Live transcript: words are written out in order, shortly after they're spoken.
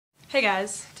Hey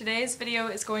guys, today's video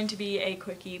is going to be a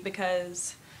quickie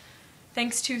because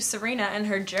thanks to Sarina and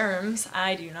her germs,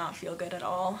 I do not feel good at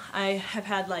all. I have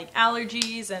had like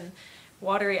allergies and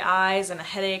watery eyes and a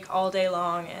headache all day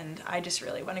long, and I just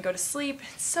really want to go to sleep.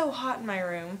 It's so hot in my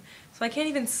room, so I can't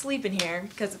even sleep in here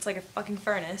because it's like a fucking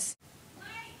furnace.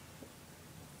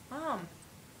 Mom.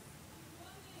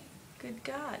 Good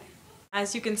God.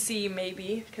 As you can see,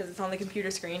 maybe, because it's on the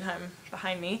computer screen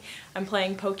behind me, I'm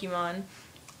playing Pokemon.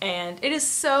 And it is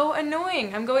so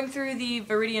annoying. I'm going through the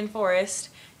Viridian Forest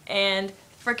and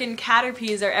frickin'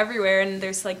 Caterpies are everywhere, and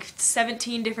there's like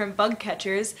 17 different bug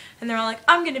catchers, and they're all like,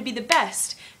 I'm gonna be the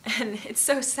best. And it's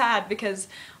so sad because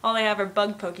all they have are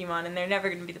bug Pokemon and they're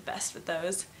never gonna be the best with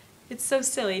those. It's so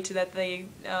silly that they,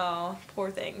 oh,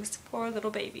 poor things, poor little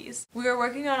babies. We were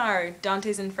working on our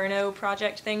Dante's Inferno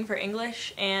project thing for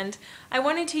English, and I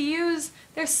wanted to use,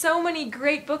 there's so many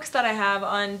great books that I have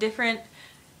on different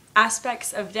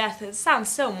aspects of death. It sounds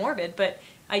so morbid, but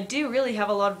I do really have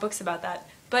a lot of books about that.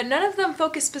 But none of them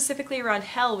focus specifically around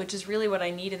hell, which is really what I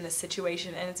need in this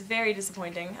situation, and it's very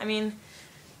disappointing. I mean,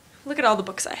 look at all the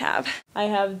books I have. I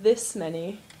have this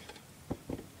many.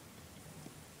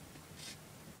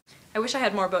 I wish I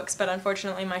had more books, but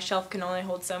unfortunately my shelf can only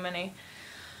hold so many.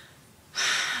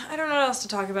 I don't know what else to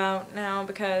talk about now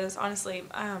because honestly,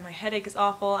 my headache is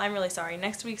awful. I'm really sorry.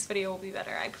 Next week's video will be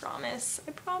better, I promise.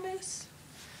 I promise.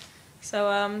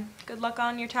 So, good luck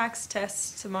on your tax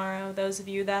tests tomorrow, those of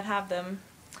you that have them.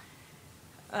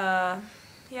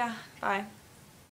 Yeah, bye.